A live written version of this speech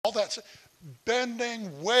That's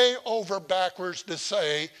bending way over backwards to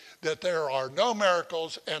say that there are no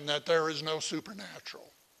miracles and that there is no supernatural.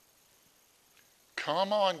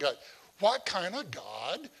 Come on, God. What kind of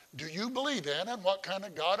God do you believe in, and what kind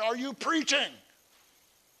of God are you preaching?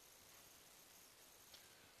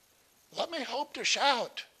 Let me hope to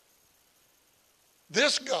shout.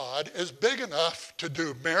 This God is big enough to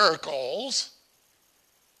do miracles.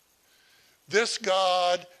 This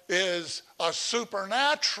God is a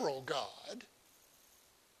supernatural God.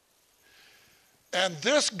 And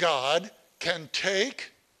this God can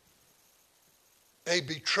take a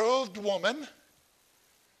betrothed woman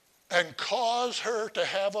and cause her to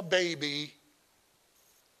have a baby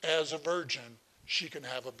as a virgin. She can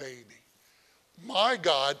have a baby. My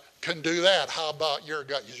God can do that. How about your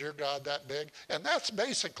God? Is your God that big? And that's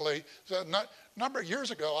basically, so a number of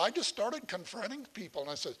years ago, I just started confronting people. And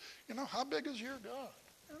I said, how big is your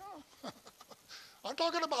God? I'm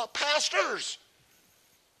talking about pastors.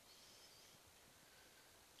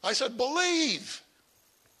 I said, believe.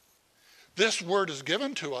 This word is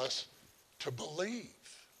given to us to believe.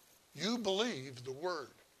 You believe the word.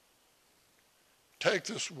 Take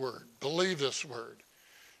this word. Believe this word.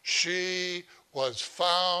 She was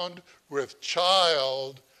found with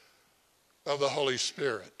child of the Holy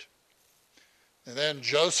Spirit. And then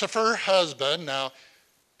Joseph, her husband, now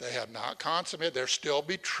they have not consummated, they're still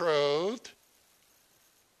betrothed,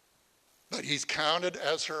 but he's counted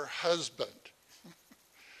as her husband.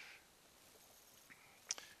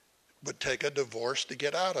 Would take a divorce to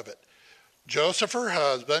get out of it. Joseph, her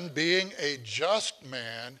husband, being a just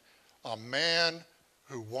man, a man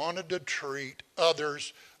who wanted to treat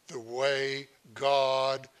others the way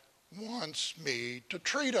God wants me to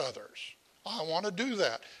treat others. I want to do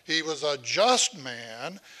that. He was a just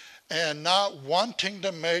man and not wanting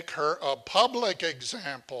to make her a public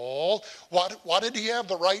example. What did he have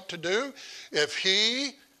the right to do? If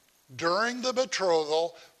he, during the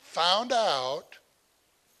betrothal, found out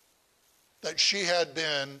that she had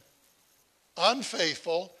been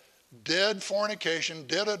unfaithful, did fornication,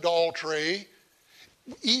 did adultery,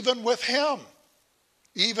 even with him,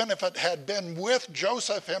 even if it had been with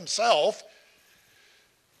Joseph himself,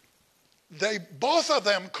 both of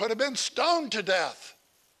them could have been stoned to death.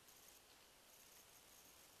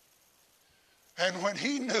 And when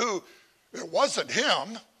he knew it wasn't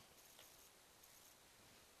him,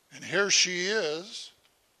 and here she is,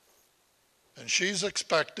 and she's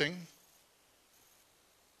expecting,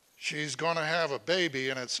 she's going to have a baby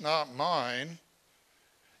and it's not mine,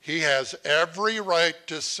 he has every right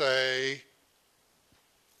to say,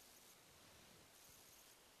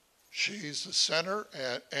 she's the sinner,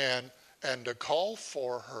 and to call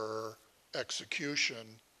for her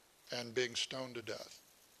execution and being stoned to death.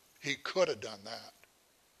 He could have done that.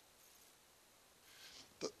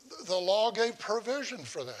 The law gave provision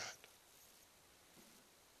for that.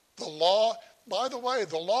 The law, by the way,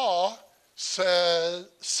 the law says,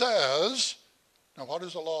 now what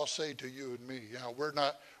does the law say to you and me? We're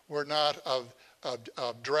not of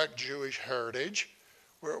direct Jewish heritage.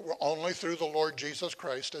 We're only through the Lord Jesus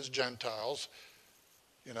Christ as Gentiles.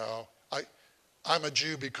 I'm a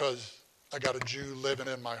Jew because I got a Jew living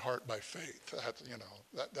in my heart by faith.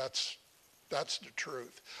 That's the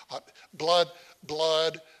truth. Blood,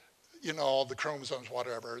 the chromosomes,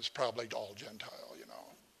 whatever, is probably all Gentile,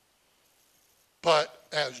 But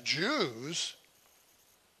as Jews,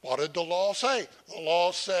 what did the law say? The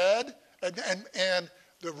law said, and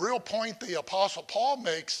the real point the Apostle Paul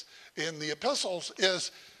makes in the epistles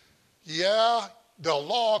is, the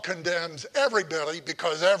law condemns everybody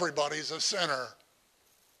because everybody's a sinner.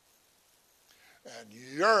 And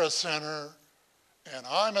you're a sinner, and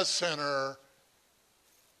I'm a sinner,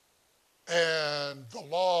 and the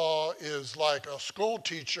law is like a school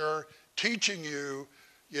teacher teaching you,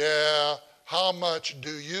 how much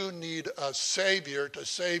do you need a Savior to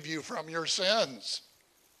save you from your sins?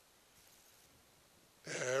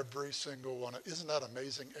 Every single one. Isn't that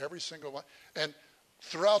amazing? Every single one. And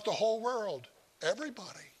throughout the whole world,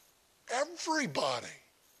 everybody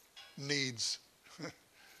needs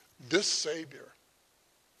this Savior.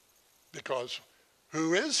 Because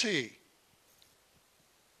who is he?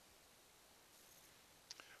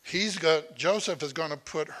 Joseph is going to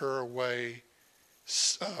put her away,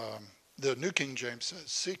 the New King James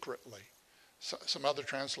says secretly. Some other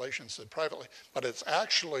translations said privately. But it's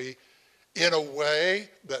actually in a way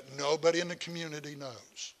that nobody in the community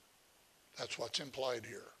knows. That's what's implied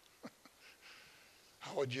here.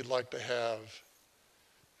 How would you like to have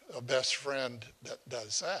a best friend that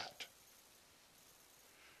does that?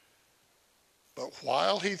 But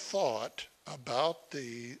while he thought about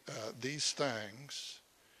these things,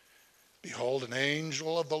 behold, an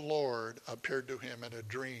angel of the Lord appeared to him in a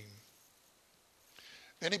dream.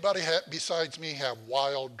 Anybody besides me have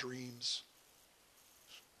wild dreams?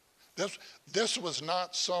 This was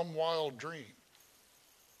not some wild dream.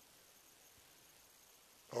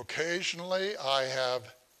 Occasionally, I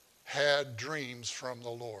have had dreams from the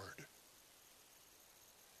Lord.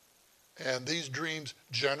 And these dreams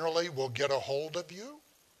generally will get a hold of you.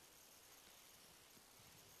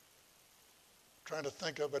 I'm trying to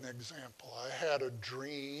think of an example. I had a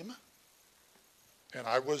dream, and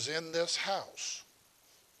I was in this house.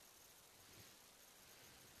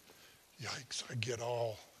 Yikes, I get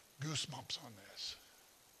all goosebumps on this.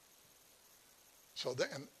 So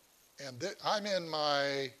then, I'm in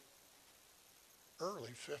my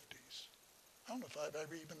early 50s. I don't know if I've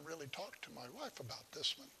ever even really talked to my wife about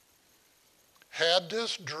this one. Had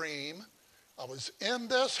this dream. I was in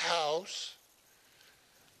this house,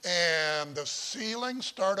 and the ceiling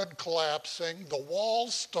started collapsing. The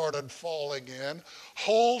walls started falling in.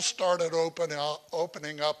 Holes started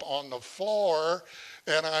opening up on the floor.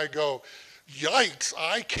 And I go, yikes,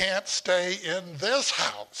 I can't stay in this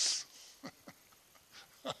house.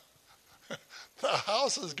 The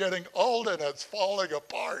house is getting old and it's falling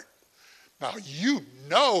apart. Now, you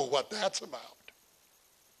know what that's about,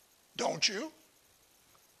 don't you?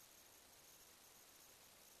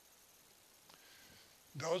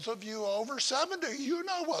 Those of you over 70, you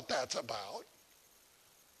know what that's about.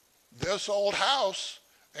 This old house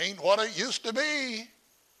ain't what it used to be.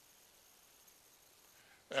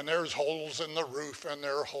 And there's holes in the roof, and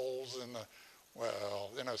there are holes in the,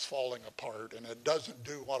 well, and it's falling apart, and it doesn't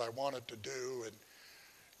do what I want it to do, and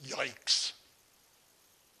yikes.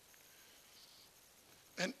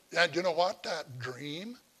 And you know what? That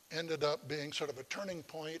dream ended up being sort of a turning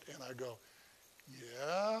point, and I go,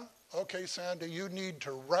 yeah, okay, Sandy, you need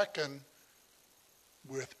to reckon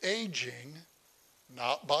with aging,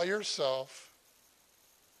 not by yourself,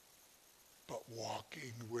 but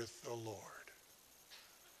walking with the Lord.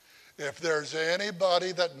 If there's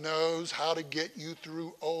anybody that knows how to get you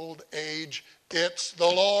through old age, it's the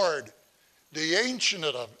Lord, the Ancient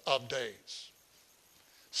of Days.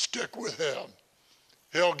 Stick with him.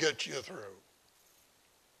 He'll get you through.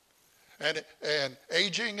 And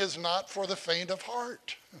aging is not for the faint of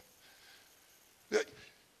heart.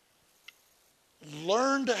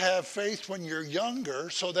 Learn to have faith when you're younger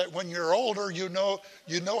so that when you're older, you know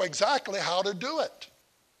exactly how to do it.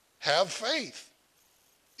 Have faith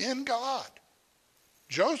in God.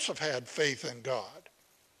 Joseph had faith in God.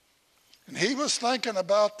 And he was thinking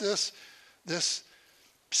about this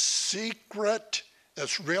secret,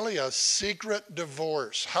 it's really a secret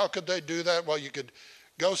divorce. How could they do that? Well, you could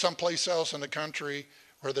go someplace else in the country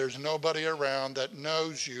where there's nobody around that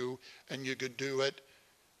knows you, and you could do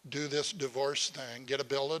this divorce thing, get a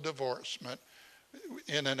bill of divorcement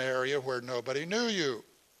in an area where nobody knew you.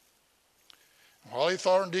 While he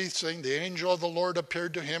thought on these things, the angel of the Lord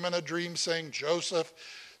appeared to him in a dream, saying, Joseph,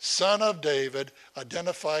 son of David,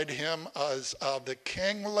 identified him as of the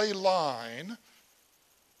kingly line.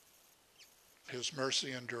 His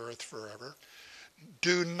mercy endureth forever.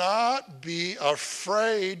 Do not be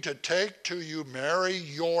afraid to take to you Mary,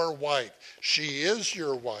 your wife. She is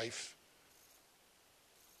your wife.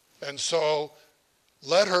 And so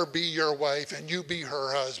let her be your wife and you be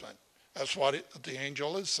her husband. That's what the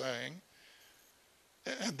angel is saying.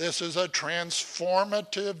 And this is a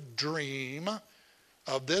transformative dream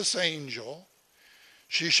of this angel.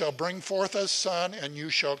 She shall bring forth a son, and you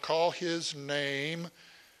shall call his name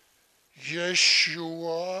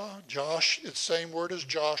Yeshua. It's the same word as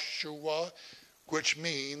Joshua, which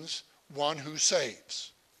means one who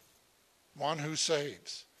saves. One who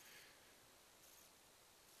saves.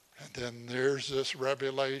 And then there's this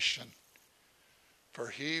revelation. For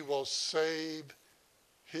he will save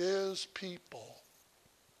his people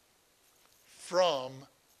from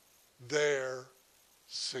their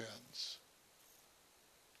sins.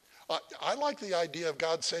 I like the idea of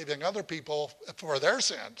God saving other people for their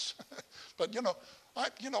sins, but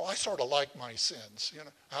I sort of like my sins.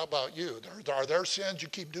 How about you? Are there sins you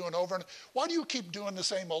keep doing over and why do you keep doing the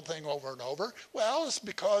same old thing over and over? Well, it's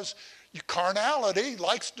because your carnality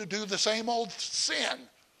likes to do the same old sin.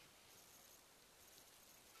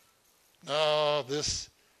 No, this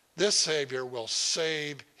Savior will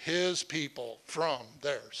save his people from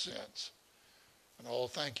their sins. And oh,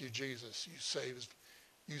 thank you, Jesus.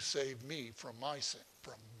 You saved me from my sins.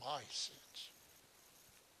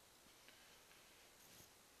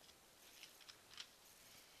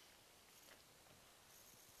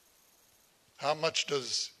 How much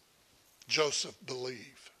does Joseph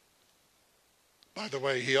believe? By the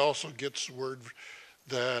way, he also gets word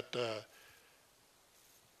that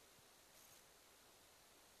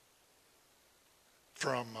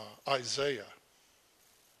from Isaiah.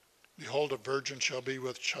 Behold, a virgin shall be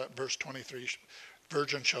with, verse 23,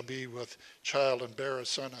 virgin shall be with child and bear a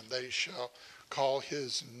son, and they shall call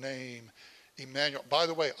his name Emmanuel. By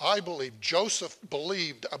the way, I believe Joseph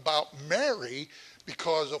believed about Mary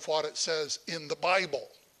because of what it says in the Bible.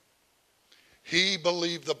 He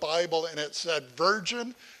believed the Bible, and it said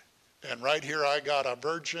virgin, and right here I got a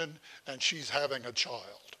virgin, and she's having a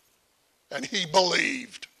child. And he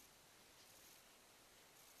believed.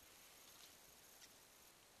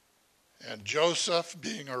 And Joseph,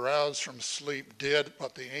 being aroused from sleep, did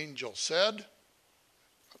what the angel said,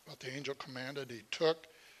 what the angel commanded. He took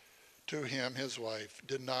to him his wife,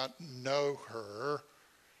 did not know her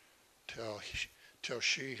till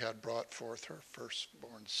she had brought forth her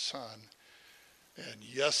firstborn son. And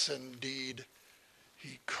yes, indeed,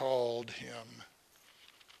 he called him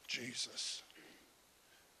Jesus.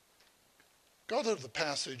 Go to the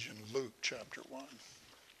passage in Luke chapter 1.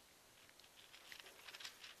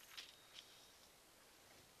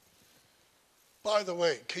 By the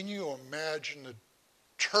way, can you imagine the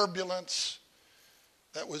turbulence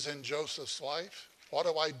that was in Joseph's life? What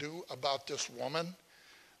do I do about this woman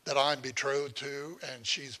that I'm betrothed to, and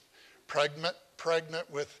she's pregnant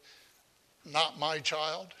with not my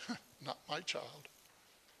child? Not my child.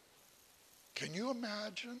 Can you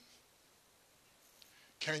imagine?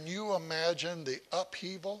 Can you imagine the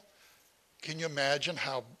upheaval? Can you imagine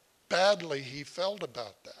how badly he felt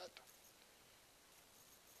about that?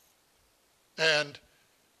 And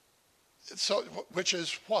so, which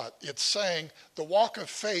is what? It's saying the walk of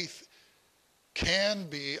faith can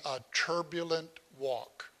be a turbulent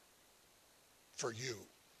walk for you.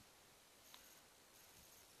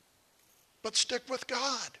 But stick with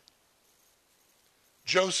God.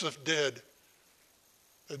 Joseph did,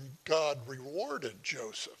 and God rewarded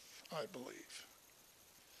Joseph, I believe.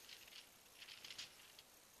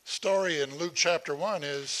 Story in Luke chapter 1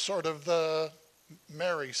 is sort of the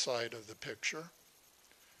Mary side of the picture.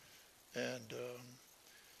 And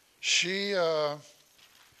she,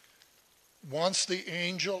 once the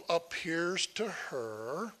angel appears to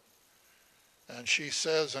her, and she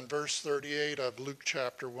says in verse 38 of Luke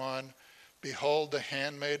chapter 1, behold, the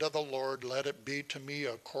handmaid of the Lord, let it be to me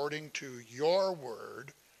according to your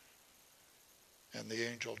word. And the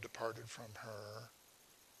angel departed from her.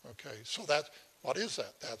 Okay, so what is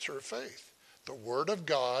that? That's her faith. The word of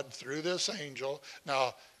God through this angel.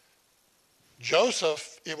 Now,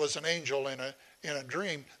 Joseph, it was an angel in a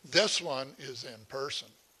dream. This one is in person.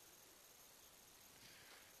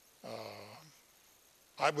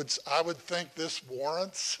 I would think this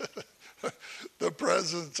warrants the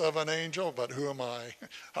presence of an angel, but who am I?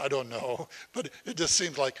 I don't know. But it just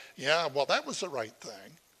seems like, yeah, well, that was the right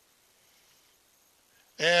thing.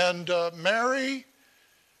 And Mary,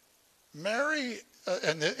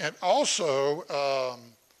 and also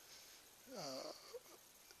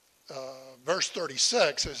verse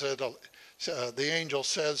 36, it said, the angel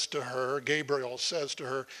says to her, Gabriel says to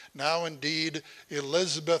her, now indeed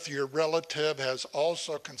Elizabeth, your relative, has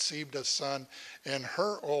also conceived a son in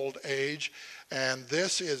her old age, and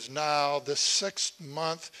this is now the 6th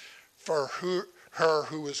month for her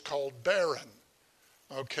who is called barren.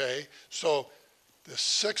 Okay, so the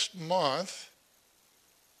 6th month,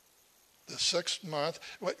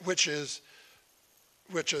 which is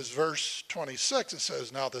verse 26, it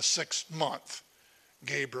says, now the 6th month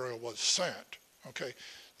Gabriel was sent. Okay,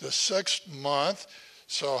 the 6th month,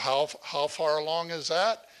 so how far along is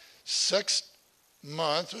that? 6th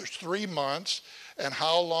month, there's 3 months, and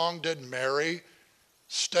how long did Mary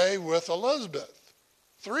stay with Elizabeth?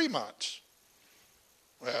 3 months.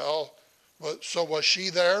 Well, so was she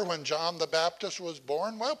there when John the Baptist was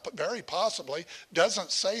born? Well, very possibly. Doesn't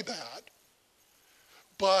say that.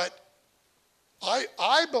 But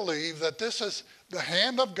I believe that this is the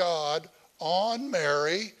hand of God on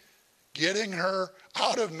Mary, getting her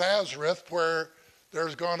out of Nazareth, where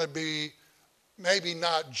there's going to be maybe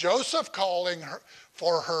not Joseph calling her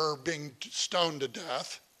for her being stoned to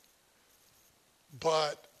death,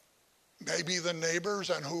 but maybe the neighbors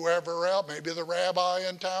and whoever else, maybe the rabbi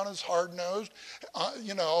in town is hard-nosed,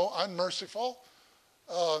 unmerciful.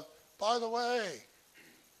 By the way,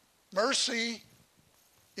 mercy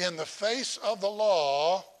in the face of the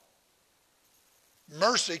law,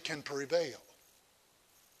 mercy can prevail.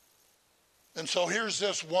 And so here's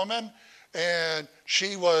this woman, and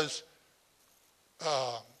she was,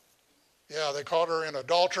 they caught her in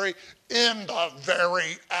adultery in the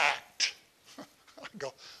very act. I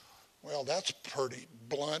go, well, that's pretty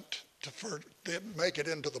blunt to make it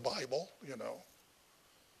into the Bible, you know.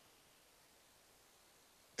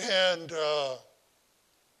 And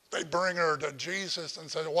they bring her to Jesus and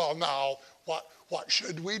say, well, now, what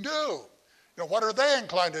should we do? What are they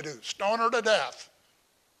inclined to do? Stone her to death.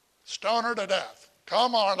 Stone her to death.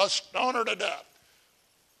 Come on, let's stone her to death.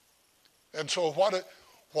 And so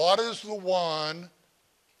what is the one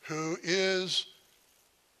who is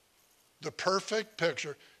the perfect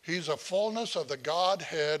picture? He's a fullness of the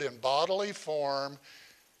Godhead in bodily form.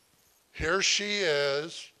 Here she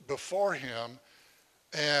is before him.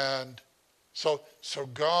 And so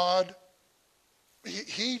God,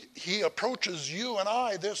 he approaches you and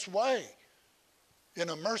I this way in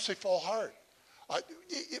a merciful heart.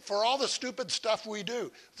 For all the stupid stuff we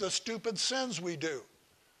do, the stupid sins we do,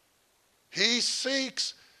 he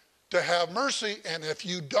seeks to have mercy. And if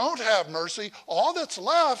you don't have mercy, all that's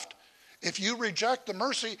left, if you reject the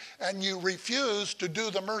mercy and you refuse to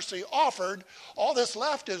do the mercy offered, all that's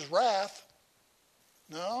left is wrath.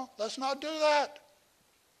 No, let's not do that.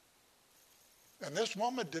 And this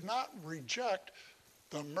woman did not reject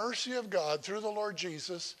the mercy of God through the Lord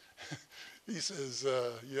Jesus. He says,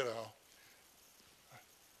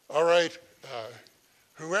 all right,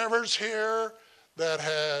 whoever's here that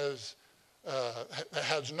has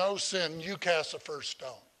no sin, you cast the first stone.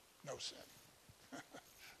 No sin.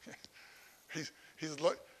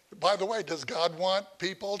 By the way, does God want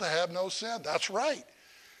people to have no sin? That's right.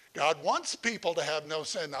 God wants people to have no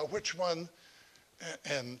sin. Now, which one?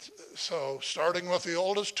 And so, starting with the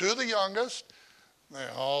oldest to the youngest, they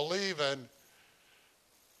all leave, and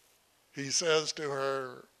he says to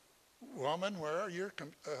her, woman, where are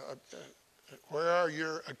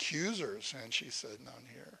your accusers? And she said, none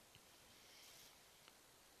here.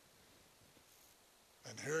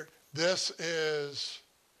 And here, this is,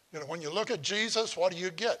 when you look at Jesus, what do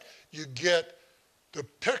you get? You get the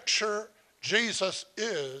picture. Jesus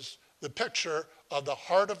is the picture of the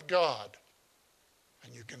heart of God.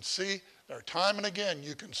 And you can see there time and again,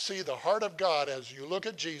 you can see the heart of God as you look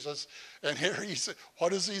at Jesus. And here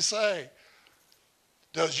what does he say?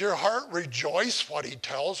 Does your heart rejoice what he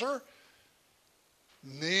tells her?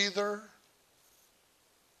 Neither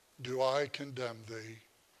do I condemn thee.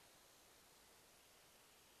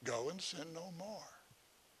 Go and sin no more.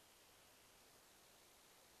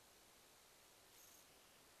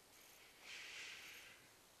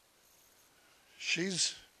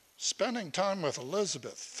 She's spending time with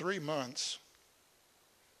Elizabeth 3 months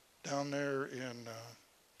down there in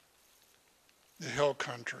the hill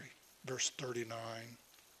country, verse 39.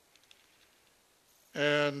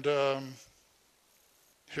 And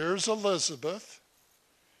here's Elizabeth.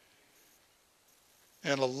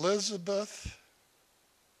 And Elizabeth,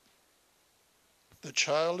 the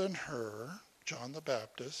child in her, John the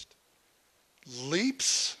Baptist,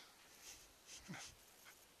 leaps.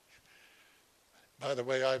 By the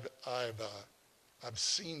way, I've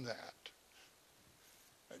seen that.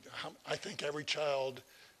 I think every child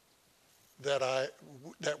that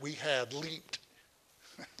we had leaped.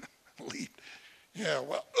 Leaped. Yeah,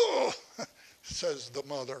 well, says the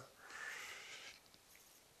mother.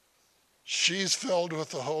 She's filled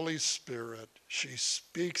with the Holy Spirit. She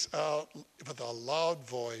speaks out with a loud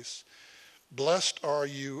voice. Blessed are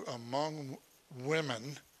you among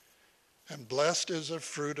women, and blessed is the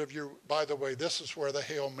fruit of your... By the way, this is where the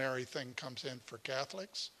Hail Mary thing comes in for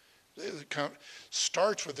Catholics. It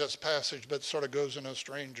starts with this passage, but sort of goes in a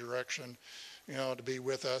strange direction, to be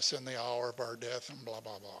with us in the hour of our death and blah,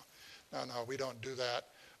 blah, blah. No, we don't do that.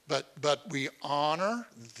 But we honor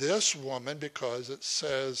this woman because it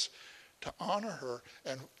says to honor her.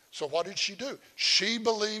 And so what did she do? She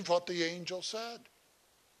believed what the angel said.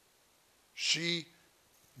 She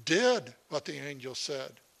did what the angel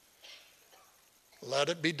said. Let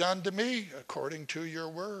it be done to me according to your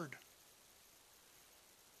word.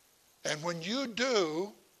 And when you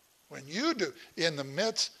do, in the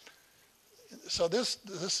midst, so this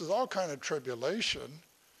is all kind of tribulation,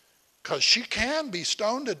 because she can be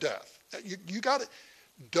stoned to death. You got to,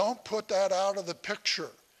 don't put that out of the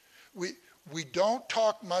picture. We don't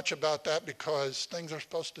talk much about that because things are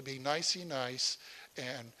supposed to be nicey nice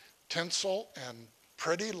and tinsel and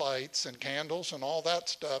pretty lights and candles and all that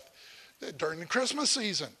stuff during the Christmas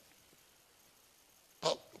season.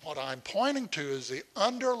 But what I'm pointing to is the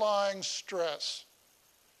underlying stress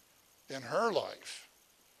in her life.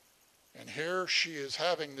 And here she is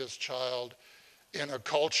having this child in a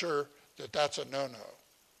culture that's a no-no.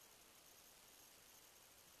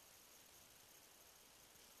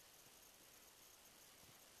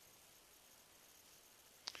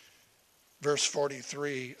 Verse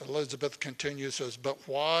 43, Elizabeth continues, says, but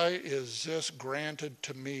why is this granted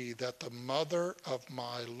to me that the mother of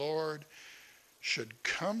my Lord should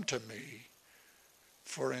come to me?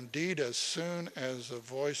 For indeed, as soon as the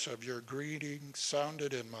voice of your greeting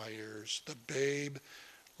sounded in my ears, the babe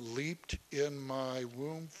leaped in my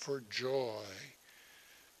womb for joy.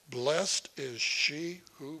 Blessed is she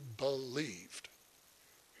who believed.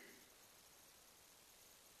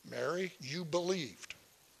 Mary, you believed.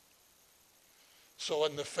 So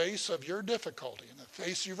in the face of your difficulty, in the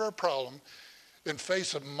face of your problem, in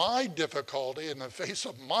face of my difficulty, in the face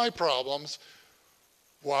of my problems,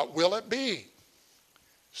 what will it be?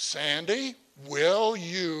 Sandy, will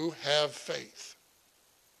you have faith?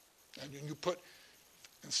 And you put,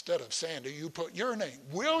 instead of Sandy, you put your name.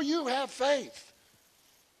 Will you have faith?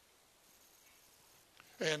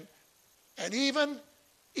 And even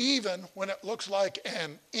when it looks like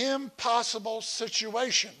an impossible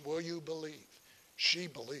situation, will you believe? She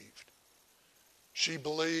believed. She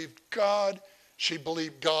believed God. She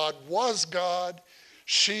believed God was God.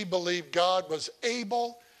 She believed God was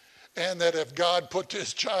able, and that if God put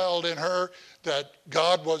this child in her, that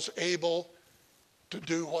God was able to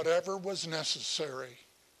do whatever was necessary.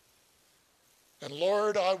 And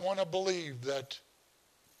Lord, I want to believe that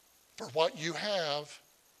for what you have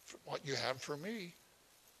for me,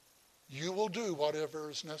 you will do whatever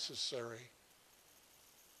is necessary.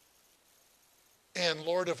 And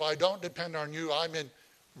Lord, if I don't depend on you, I'm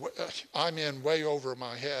in way over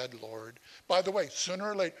my head, Lord. By the way,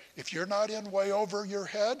 sooner or later, if you're not in way over your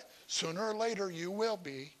head, sooner or later you will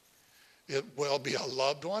be. It will be a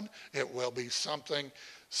loved one. It will be something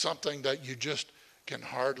that you just can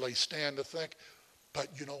hardly stand to think. But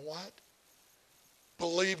you know what?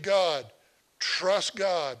 Believe God. Trust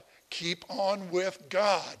God. Keep on with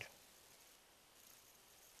God.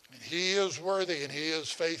 And he is worthy, and he is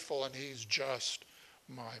faithful, and he's just.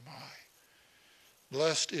 My.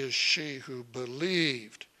 Blessed is she who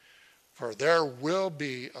believed, for there will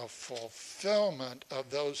be a fulfillment of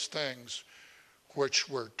those things which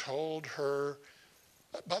were told her.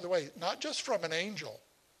 By the way, not just from an angel.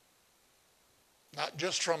 Not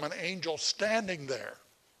just from an angel standing there.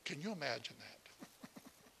 Can you imagine that?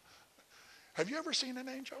 Have you ever seen an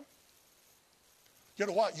angel? You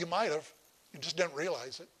know what? You might have. You just didn't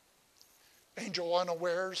realize it. Angel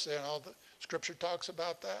unawares, the scripture talks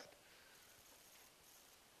about that.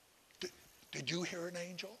 Did you hear an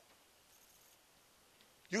angel?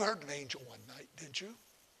 You heard an angel one night, didn't you?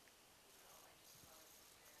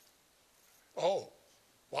 Oh,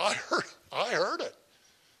 well, I heard it.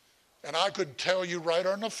 And I could tell you right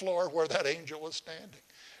on the floor where that angel was standing.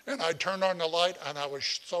 And I turned on the light, and I was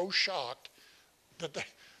so shocked that there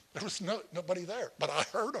was nobody there. But I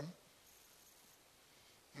heard him.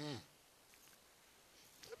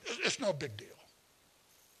 It's no big deal.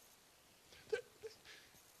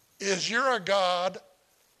 Is you're a God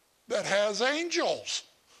that has angels.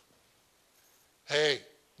 Hey,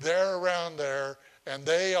 they're around there, and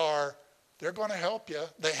they're going to help you.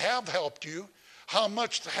 They have helped you. How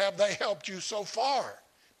much have they helped you so far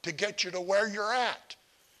to get you to where you're at?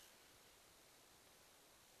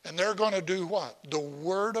 And they're going to do what? The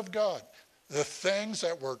Word of God. The things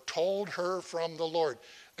that were told her from the Lord.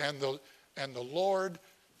 And the Lord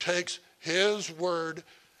takes his word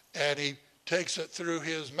and he takes it through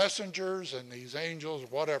his messengers and these angels,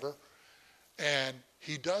 whatever, and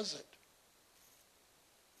he does it.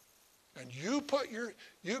 And you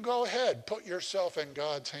go ahead, put yourself in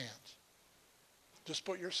God's hands. Just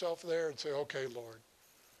put yourself there and say, okay, Lord,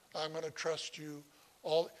 I'm going to trust you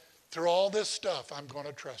through all this stuff. I'm going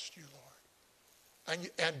to trust you, Lord.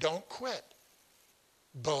 And don't quit.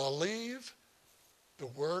 Believe the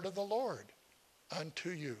word of the Lord unto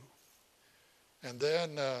you. And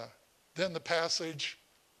then the passage,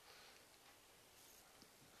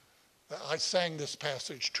 I sang this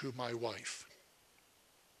passage to my wife.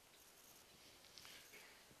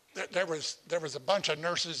 There was a bunch of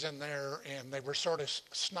nurses in there, and they were sort of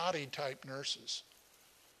snotty type nurses.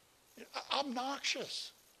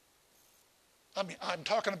 Obnoxious. I mean, I'm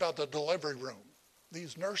talking about the delivery room.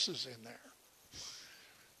 These nurses in there.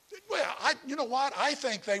 Well, you know what? I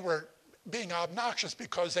think they were being obnoxious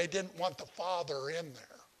because they didn't want the father in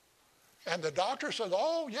there. And the doctor said,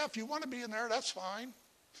 oh, yeah, if you want to be in there, that's fine.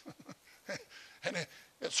 And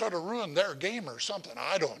it sort of ruined their game or something.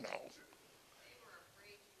 I don't know.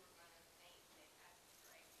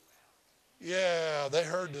 Yeah, they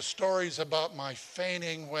heard the stories about my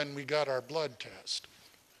fainting when we got our blood test.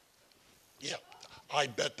 Yeah, I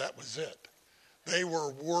bet that was it. They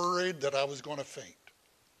were worried that I was going to faint.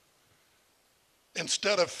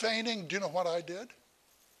 Instead of fainting, do you know what I did?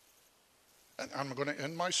 And I'm going to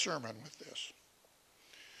end my sermon with this.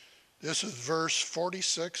 This is verse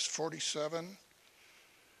 46, 47,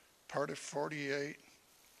 part of 48,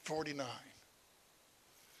 49.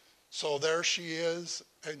 So there she is,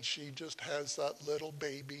 and she just has that little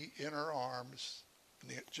baby in her arms.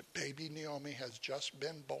 And the baby Naomi has just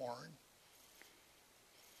been born.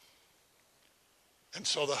 And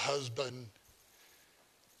so the husband,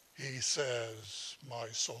 he says, my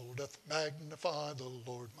soul doth magnify the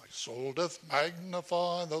Lord, my soul doth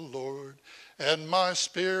magnify the Lord, and my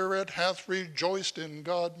spirit hath rejoiced in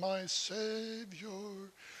God my Savior.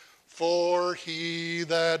 For he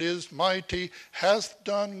that is mighty hath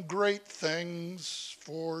done great things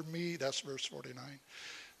for me. That's verse 49.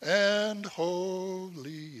 And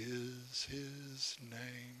holy is his name.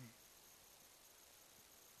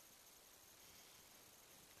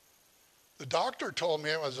 The doctor told me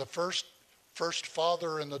it was the first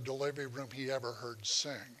father in the delivery room he ever heard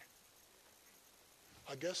sing.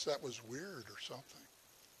 I guess that was weird or something.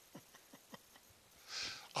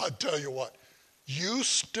 I'll tell you what, you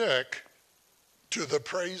stick to the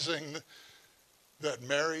praising that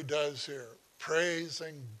Mary does here,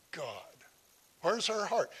 praising God. Where's her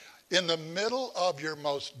heart? In the middle of your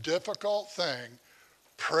most difficult thing,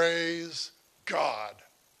 praise God.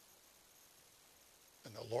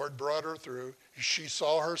 And the Lord brought her through. She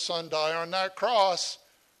saw her son die on that cross,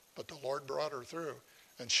 but the Lord brought her through.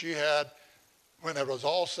 And she had, when it was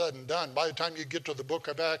all said and done, by the time you get to the book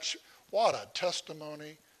of Acts, what a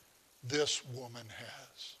testimony this woman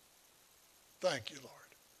has. Thank you, Lord.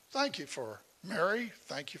 Thank you for Mary.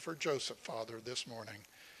 Thank you for Joseph, Father, this morning.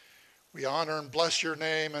 We honor and bless your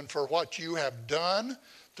name and for what you have done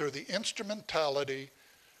through the instrumentality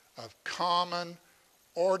of common,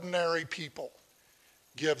 ordinary people.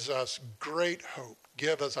 Gives us great hope.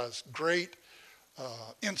 Gives us great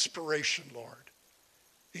inspiration, Lord.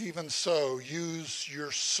 Even so, use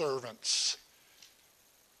your servants.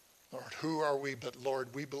 Lord, who are we? But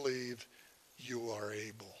Lord, we believe you are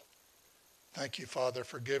able. Thank you, Father,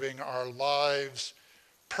 for giving our lives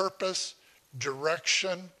purpose,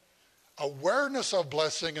 direction, awareness of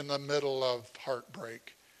blessing in the middle of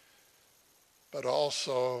heartbreak, but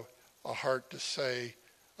also a heart to say,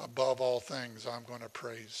 above all things, I'm going to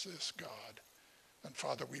praise this God. And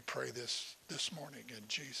Father, we pray this morning in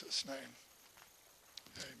Jesus' name.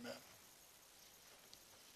 Amen.